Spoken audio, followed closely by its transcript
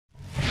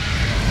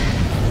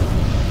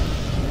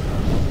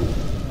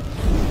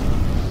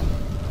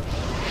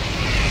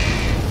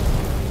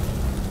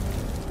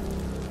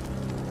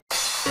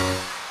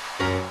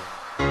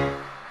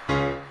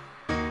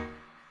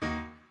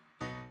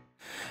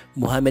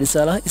Mohamed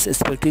Salah is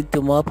expected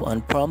to move on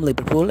from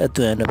Liverpool at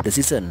the end of the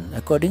season.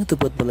 According to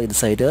Football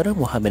Insider,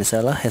 Mohamed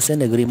Salah has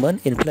an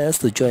agreement in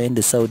place to join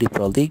the Saudi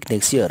Pro League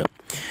next year.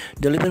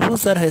 The Liverpool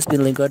star has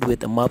been linked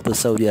with a move to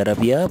Saudi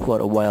Arabia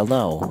for a while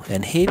now,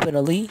 and he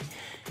finally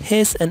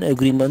has an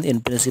agreement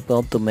in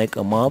principle to make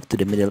a move to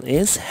the Middle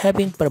East,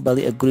 having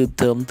verbally agreed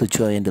terms to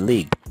join the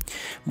league.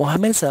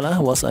 Mohamed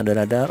Salah was on the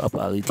radar of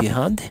Al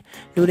Ittihad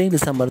during the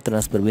summer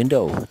transfer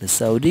window. The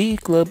Saudi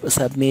club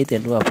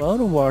submitted an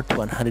offer worth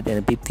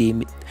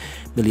 £150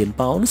 million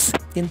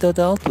in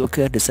total to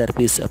acquire the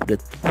service of the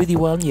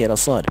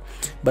 21-year-old,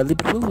 but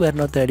Liverpool were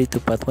not ready to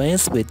part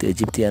ways with the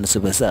Egyptian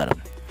superstar.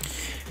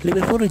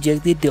 Liverpool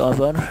rejected the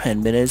offer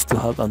and managed to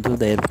hold onto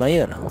their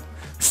player.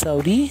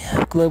 Saudi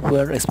club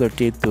were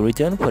expected to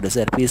return for the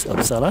service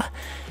of Salah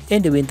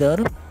in the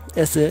winter,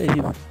 as the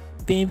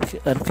Pimp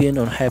are keen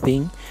on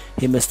having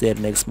him as their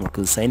next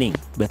market signing,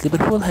 but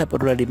Liverpool have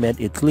already made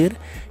it clear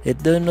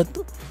that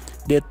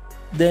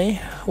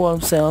they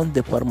won't sell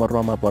the former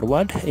Roma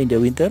forward in the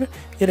winter,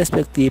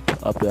 irrespective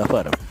of the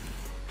offer.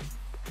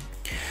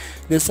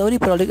 The Saudi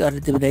Pro League are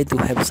determined to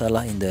have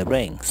Salah in their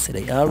ranks.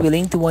 They are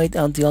willing to wait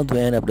until the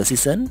end of the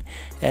season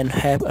and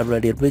have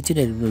already reached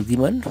an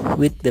agreement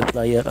with the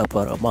player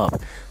about a move.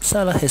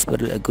 Salah has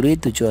already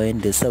agreed to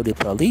join the Saudi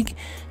Pro League,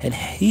 and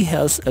he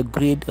has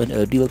agreed on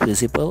a deal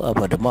principle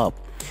about the move,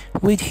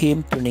 with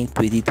him turning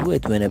 22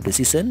 at the end of the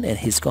season and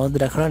his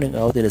contract running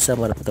out in the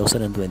summer of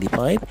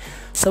 2025.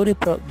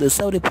 The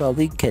Saudi Pro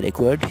League can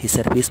acquire his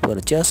service for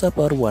just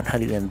about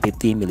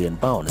 £150 million.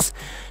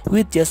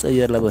 With just a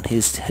year left on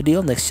his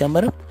deal next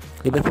summer,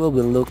 Liverpool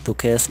will look to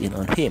cash in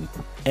on him,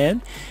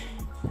 and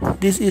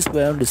this is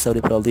where the Saudi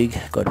Pro League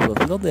could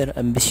fulfill their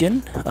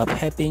ambition of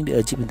having the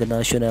Egypt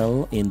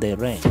international in their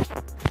rank.